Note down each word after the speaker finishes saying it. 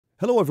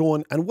Hello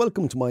everyone and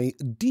welcome to my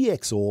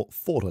DxO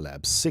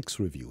PhotoLab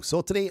 6 review.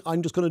 So today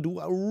I'm just going to do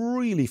a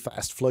really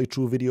fast fly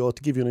through video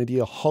to give you an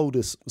idea how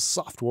this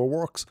software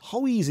works,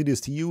 how easy it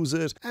is to use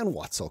it and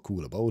what's so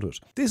cool about it.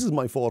 This is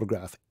my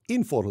photograph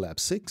in PhotoLab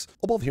 6.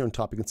 Above here on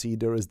top you can see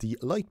there is the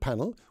light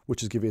panel,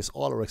 which is giving us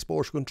all our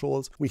exposure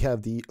controls. We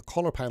have the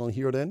color panel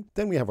here then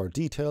we have our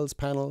details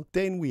panel,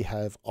 then we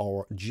have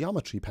our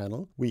geometry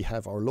panel, we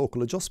have our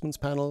local adjustments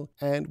panel,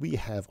 and we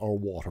have our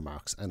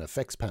watermarks and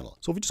effects panel.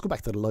 So if we just go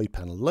back to the light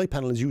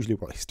panel is usually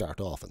where I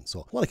start off in.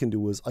 So what I can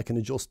do is I can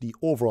adjust the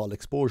overall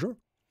exposure.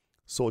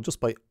 So just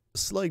by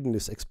sliding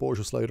this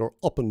exposure slider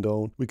up and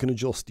down, we can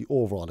adjust the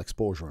overall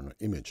exposure in our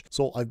image.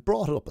 So I've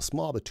brought it up a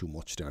small bit too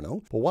much there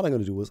now, but what I'm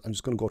going to do is I'm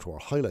just going to go to our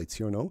highlights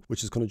here now,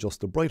 which is going to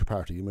adjust the brighter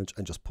part of the image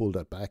and just pull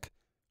that back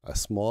a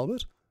small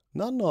bit,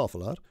 not an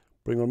awful lot.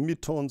 Bring our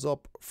midtones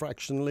up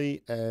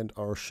fractionally and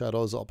our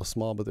shadows up a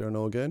small bit there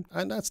now again,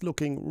 and that's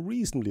looking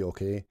reasonably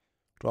okay.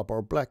 Drop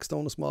our blacks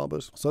down a small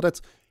bit. So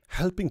that's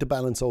helping to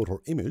balance out our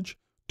image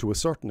to a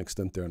certain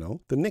extent there now.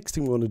 The next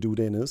thing we're going to do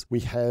then is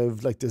we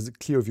have like this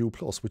clear view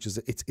plus, which is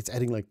it's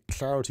adding like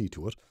clarity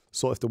to it.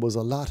 So if there was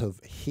a lot of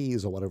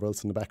haze or whatever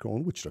else in the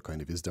background, which there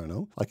kind of is there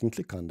now, I can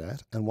click on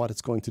that, and what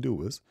it's going to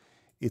do is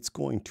it's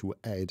going to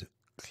add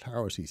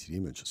clarity to the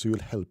image, so you'll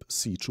help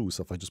see through.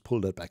 So if I just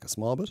pull that back a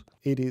small bit,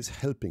 it is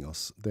helping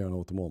us there now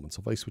at the moment.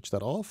 So if I switch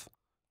that off,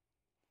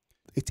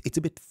 it's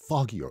a bit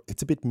foggier,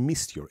 it's a bit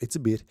mistier, it's a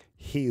bit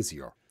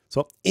hazier.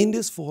 So in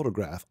this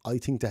photograph, I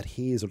think that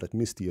haze or that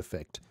misty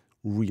effect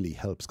really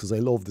helps, because I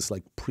love this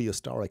like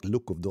prehistoric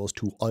look of those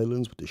two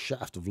islands with the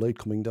shaft of light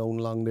coming down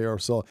along there.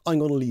 So I'm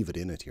going to leave it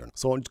in it here.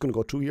 So I'm just going to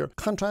go through here.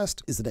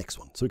 Contrast is the next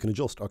one. So we can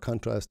adjust our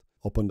contrast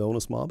up and down a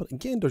small bit.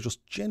 Again, they're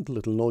just gentle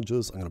little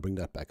nudges. I'm going to bring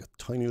that back a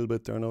tiny little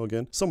bit there now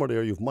again. Somewhere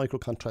there, you have micro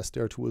contrast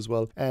there too as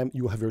well.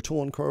 You have your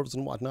tone curves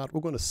and whatnot. We're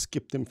going to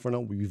skip them for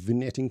now. We have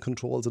vignetting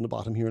controls in the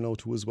bottom here now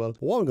too as well.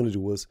 But what we're going to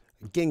do is,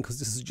 again, because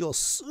this is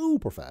just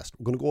super fast,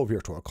 we're going to go over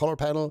here to our color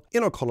panel.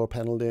 In our color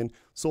panel then,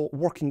 so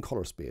working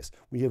color space,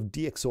 we have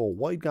DxO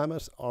wide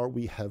gamut or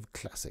we have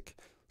classic.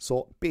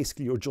 So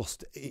basically you're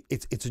just,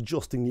 it's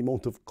adjusting the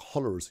amount of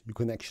colors you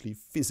can actually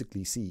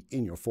physically see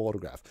in your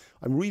photograph.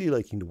 I'm really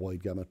liking the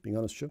wide gamut, being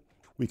honest with you.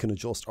 We can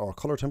adjust our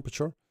color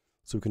temperature,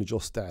 so we can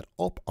adjust that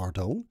up or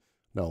down.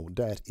 Now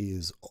that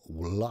is a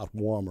lot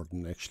warmer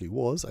than it actually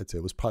was. I'd say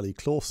it was probably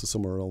close to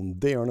somewhere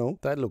around there now.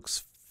 That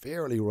looks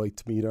fairly right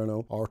to me there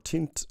now. Our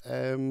tint,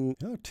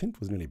 tint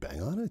was nearly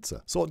bang on it.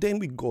 So then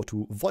we go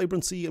to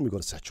vibrancy and we go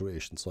to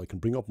saturation. So I can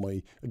bring up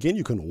my, again,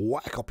 you can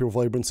whack up your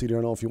vibrancy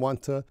there now if you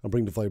want to, and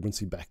bring the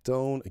vibrancy back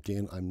down.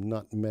 Again, I'm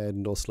not mad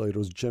in those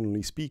sliders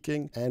generally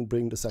speaking, and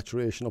bring the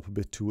saturation up a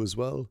bit too as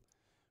well.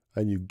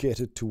 And you get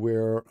it to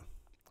where,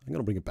 I'm going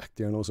to bring it back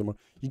there now somewhere.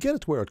 You get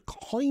it to where it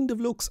kind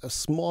of looks a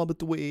small bit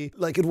the way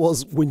like it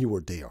was when you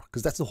were there,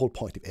 because that's the whole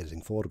point of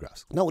editing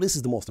photographs. Now, this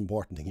is the most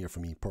important thing here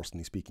for me,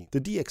 personally speaking. The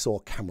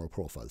DxO camera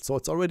profile. So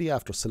it's already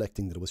after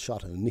selecting that it was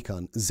shot on a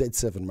Nikon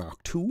Z7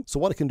 Mark II.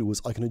 So what I can do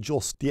is I can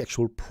adjust the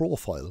actual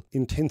profile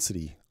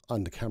intensity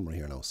on the camera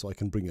here now. So I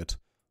can bring it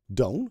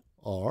down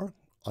or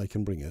I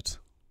can bring it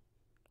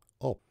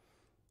up.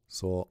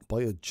 So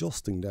by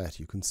adjusting that,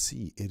 you can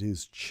see it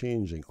is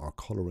changing our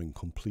coloring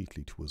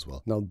completely too as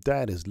well. Now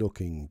that is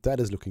looking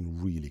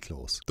really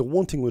close. The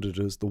one thing with it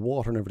is the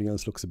water and everything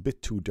else looks a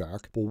bit too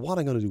dark, but what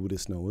I'm going to do with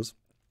this now is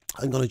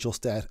I'm going to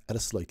adjust that at a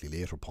slightly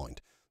later point.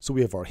 So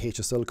we have our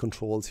HSL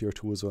controls here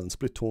too as well, and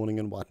split toning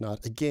and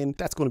whatnot. Again,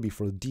 that's going to be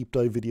for a deep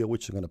dive video,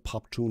 which I'm going to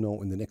pop through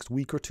now in the next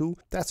week or two.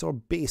 That's our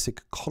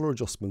basic color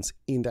adjustments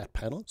in that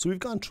panel. So we've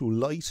gone through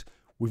light.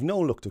 We've now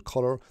looked at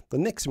color. The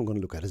next thing we're going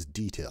to look at is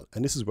detail,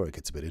 and this is where it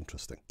gets a bit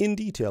interesting. In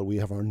detail, we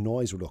have our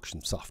noise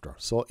reduction software.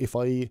 So if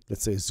I,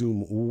 let's say,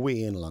 zoom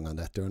way in along on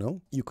that there now,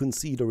 you can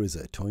see there is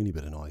a tiny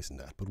bit of noise in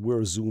that, but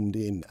we're zoomed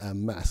in a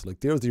mass. Like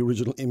there's the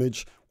original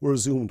image, we're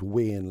zoomed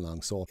way in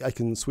along. So I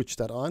can switch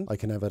that on. I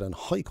can have it on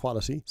high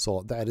quality.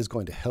 So that is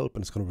going to help,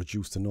 and it's going to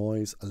reduce the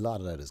noise. A lot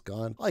of that is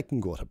gone. I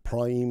can go to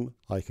prime.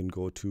 I can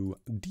go to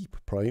deep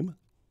prime,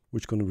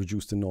 which is going to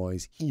reduce the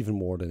noise even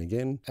more than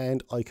again,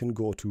 and I can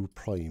go to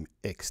Prime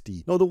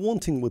XD. Now the one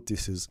thing with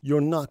this is you're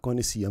not going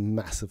to see a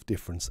massive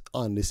difference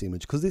on this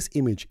image, because this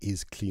image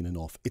is clean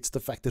enough. It's the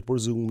fact that we're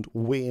zoomed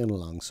way in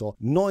along. So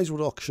noise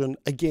reduction,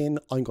 again,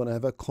 I'm going to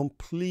have a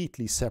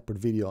completely separate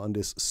video on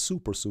this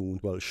super soon,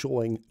 well,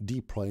 showing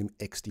Deep Prime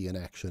XD in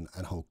action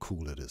and how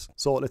cool it is.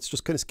 So let's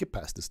just kind of skip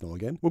past this now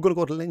again. We're going to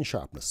go to lens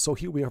sharpness. So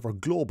here we have our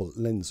global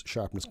lens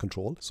sharpness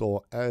control.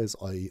 So as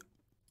I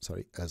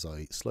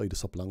slide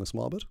this up along a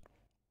small bit,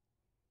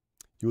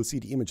 you will see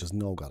the image has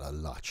now got a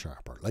lot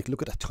sharper. Like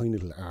look at that tiny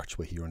little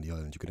archway here on the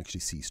island. You can actually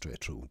see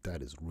straight through.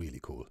 That is really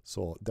cool.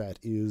 So that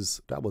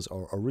was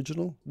our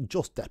original,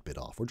 just that bit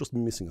off. We're just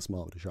missing a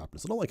small bit of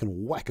sharpness. So now I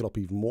can whack it up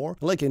even more.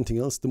 And like anything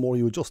else, the more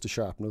you adjust the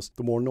sharpness,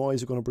 the more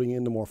noise you're going to bring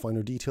in, the more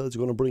finer details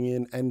you're going to bring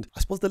in. And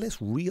I suppose the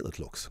less real it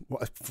looks,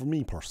 for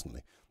me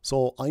personally.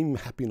 So I'm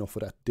happy enough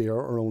with that there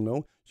around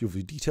now. You have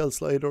a detail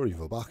slider, you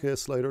have a bokeh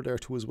slider there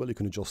too as well. You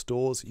can adjust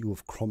those. You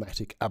have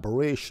chromatic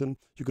aberration.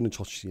 You can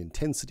adjust the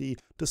intensity,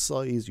 the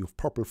size. You have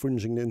purple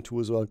fringing then too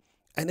as well.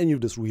 And then you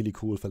have this really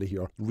cool fella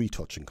here,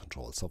 retouching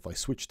control. So if I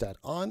switch that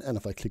on and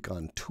if I click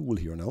on tool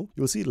here now,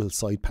 you'll see a little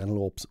side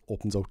panel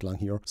opens out along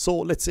here. So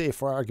let's say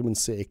for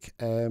argument's sake,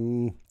 what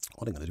I'm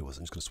going to do is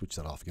I'm just going to switch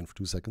that off again for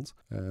 2 seconds.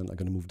 And I'm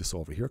going to move this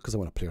over here because I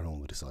want to play around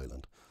with this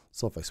island.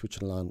 So if I switch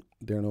it along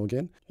there now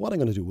again, what I'm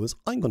going to do is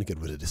I'm going to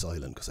get rid of this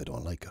island because I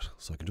don't like it.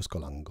 So I can just go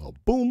along and go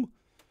boom.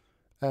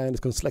 And it's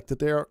going to select it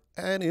there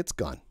and it's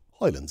gone.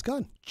 Island's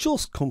gone.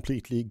 Just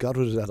completely got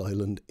rid of that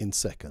island in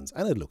seconds,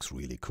 and it looks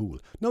really cool.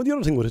 Now the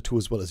other thing with it too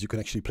as well is you can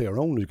actually play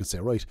around and you can say,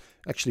 right,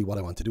 actually what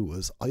I want to do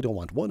is I don't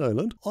want one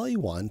island, I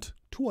want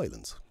 2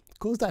 islands.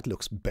 Because that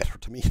looks better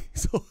to me.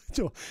 So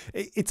you know,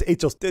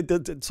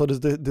 so there's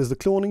the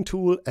cloning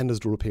tool and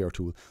there's the repair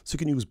tool. So you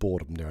can use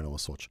both of them there now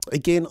as such.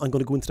 Again, I'm going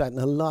to go into that in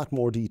a lot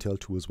more detail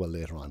too as well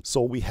later on.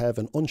 So we have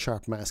an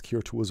unsharp mask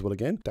here too as well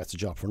again. That's a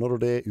job for another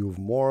day. You have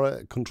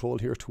more control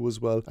here too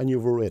as well. And you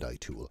have a red eye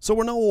tool. So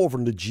we're now over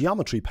in the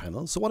geometry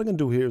panel. So what I'm going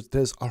to do here is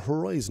there's a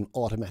horizon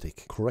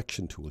automatic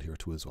correction tool here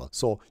too as well.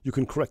 So you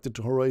can correct it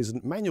to horizon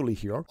manually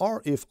here,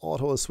 or if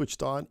auto is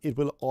switched on, it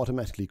will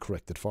automatically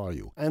correct it for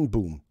you. And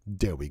boom,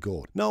 there we go.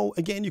 Now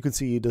again, you can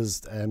see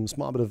there's a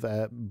small bit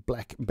of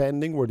black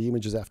bending where the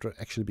image is after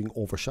actually being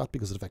overshot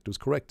because of the fact it was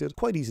corrected.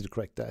 Quite easy to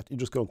correct that. You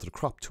just go into the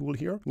crop tool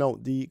here. Now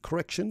the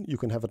correction, you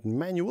can have it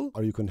manual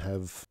or you can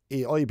have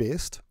AI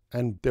based.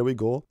 And there we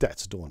go,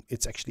 that's done.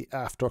 It's actually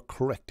after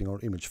correcting our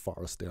image for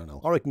us there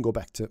now. Or I can go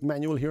back to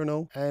manual here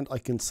now and I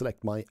can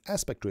select my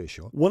aspect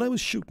ratio. When I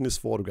was shooting this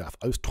photograph,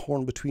 I was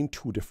torn between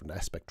 2 different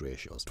aspect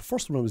ratios. The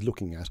first one I was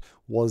looking at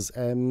was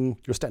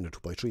your standard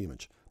 2:3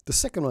 image. The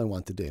second one I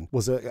wanted in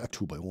was a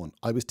 2:1.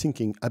 I was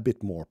thinking a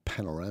bit more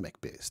panoramic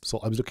based. So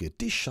I was looking at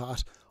this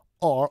shot,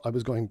 or I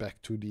was going back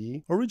to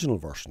the original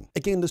version.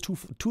 Again, there's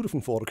two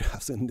different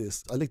photographs in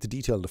this. I like the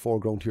detail in the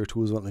foreground here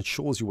too as well, and it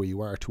shows you where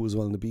you are too as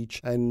well on the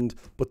beach.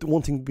 But the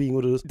one thing being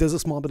with it is there's a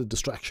small bit of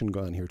distraction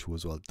going on here too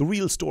as well. The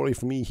real story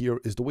for me here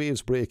is the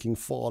waves breaking,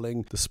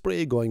 falling, the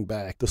spray going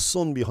back, the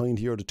sun behind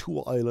here, the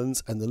 2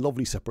 islands, and the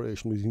lovely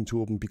separation between the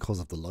 2 of them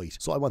because of the light.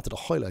 So I wanted to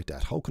highlight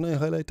that. How can I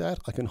highlight that?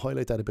 I can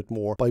highlight that a bit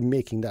more by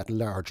making that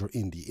larger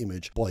in the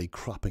image, by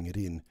cropping it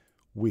in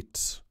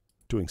with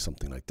doing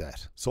something like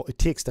that. So it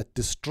takes that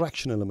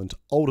distraction element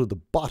out of the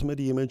bottom of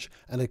the image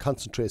and it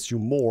concentrates you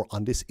more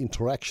on this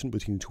interaction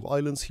between 2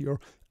 islands here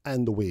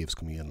and the waves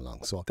coming in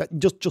along. So that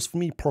just for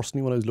me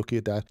personally, when I was looking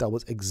at that, that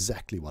was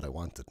exactly what I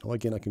wanted. Now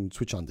again, I can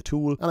switch on the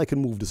tool and I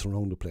can move this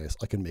around the place.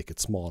 I can make it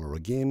smaller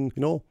again,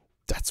 you know.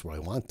 That's where I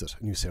want it.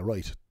 And you say,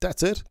 right,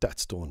 that's it,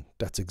 that's done.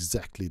 That's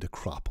exactly the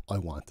crop I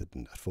wanted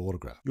in that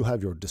photograph. You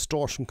have your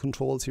distortion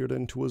controls here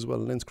then too as well,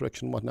 lens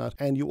correction and whatnot.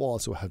 And you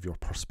also have your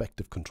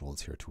perspective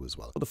controls here too as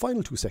well. So the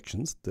final 2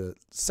 sections, the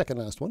second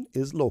last one,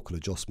 is local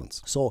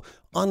adjustments. So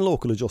on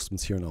local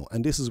adjustments here now,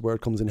 and this is where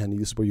it comes in handy.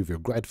 This is where you have your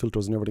grad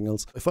filters and everything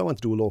else. If I want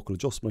to do a local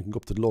adjustment, I can go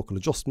up to the local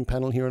adjustment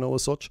panel here now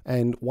as such.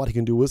 And what I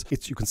can do is,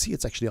 you can see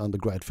it's actually on the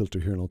grad filter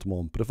here now at the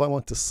moment. But if I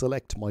want to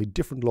select my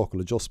different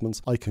local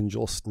adjustments, I can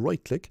just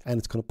right click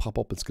and it's going to pop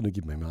up. It's going to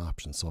give me my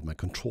options. So I have my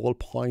control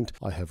point,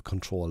 I have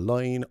control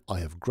line, I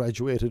have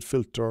graduated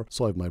filter.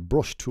 So I have my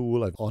brush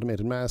tool, I have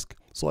automated mask.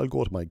 So I'll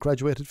go to my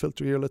graduated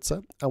filter here, let's say.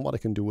 And what I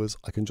can do is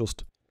I can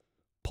just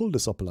pull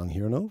this up along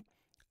here now.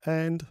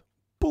 And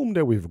boom,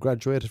 there we have a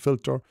graduated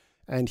filter.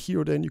 And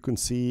here then you can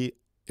see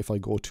if I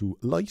go to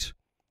light,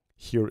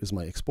 here is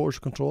my exposure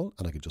control.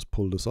 And I can just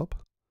pull this up.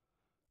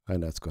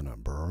 And that's going to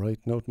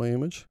brighten out my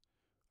image.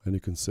 And you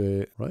can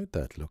say, right,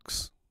 that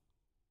looks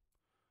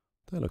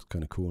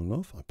kind of cool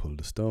enough. I pull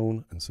this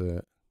down and say,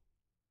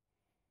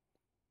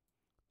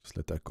 just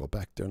let that go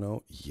back there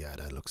now. Yeah,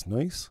 that looks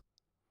nice.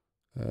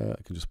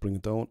 I can just bring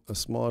it down a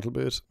small little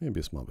bit, maybe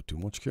a small bit too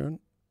much, Kieran.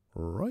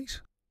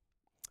 Right.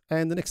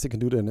 And the next thing I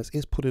can do then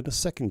is put in a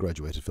second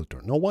graduated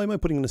filter. Now, why am I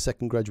putting in a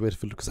second graduated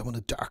filter? Because I want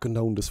to darken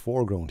down this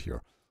foreground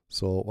here.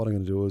 So what I'm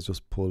going to do is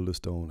just pull this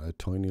down a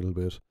tiny little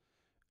bit.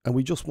 And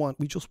we just want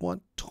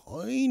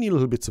tiny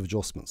little bits of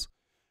adjustments.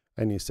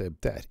 And you say,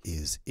 that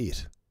is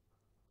it.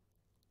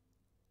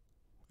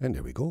 And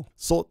there we go.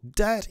 So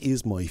that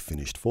is my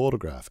finished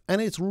photograph.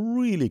 And it's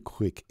really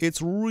quick,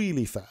 it's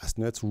really fast,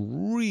 and it's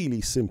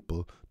really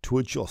simple to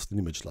adjust an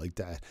image like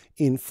that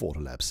in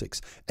PhotoLab 6.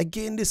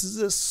 Again, this is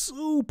a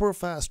super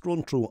fast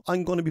run through.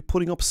 I'm going to be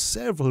putting up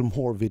several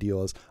more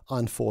videos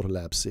on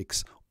PhotoLab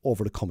 6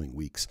 over the coming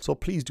weeks. So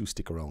please do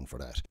stick around for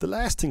that. The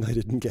last thing I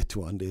didn't get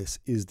to on this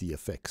is the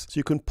effects. So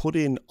you can put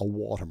in a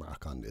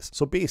watermark on this.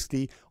 So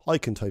basically I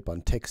can type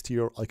on text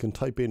here, I can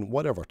type in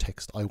whatever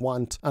text I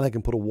want, and I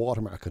can put a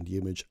watermark on the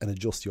image and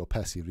adjust the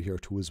opacity here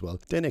too as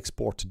well. Then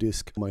export to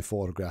disk, my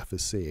photograph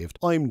is saved.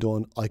 I'm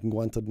done, I can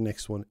go on to the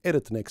next one,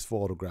 edit the next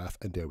photograph,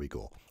 and there we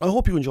go. I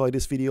hope you enjoyed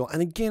this video,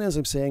 and again, as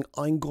I'm saying,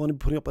 I'm going to be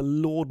putting up a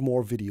load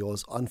more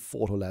videos on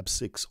PhotoLab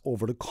 6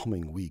 over the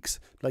coming weeks.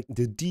 Like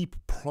the Deep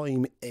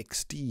Prime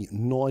XD key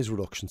noise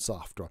reduction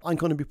software. I'm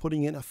going to be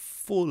putting in a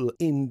full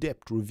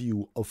in-depth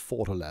review of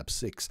PhotoLab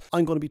 6.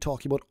 I'm going to be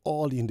talking about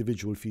all the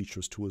individual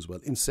features too as well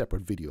in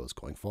separate videos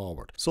going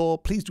forward. So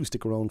please do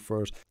stick around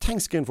for it.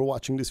 Thanks again for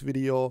watching this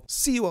video.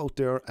 See you out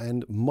there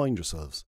and mind yourselves.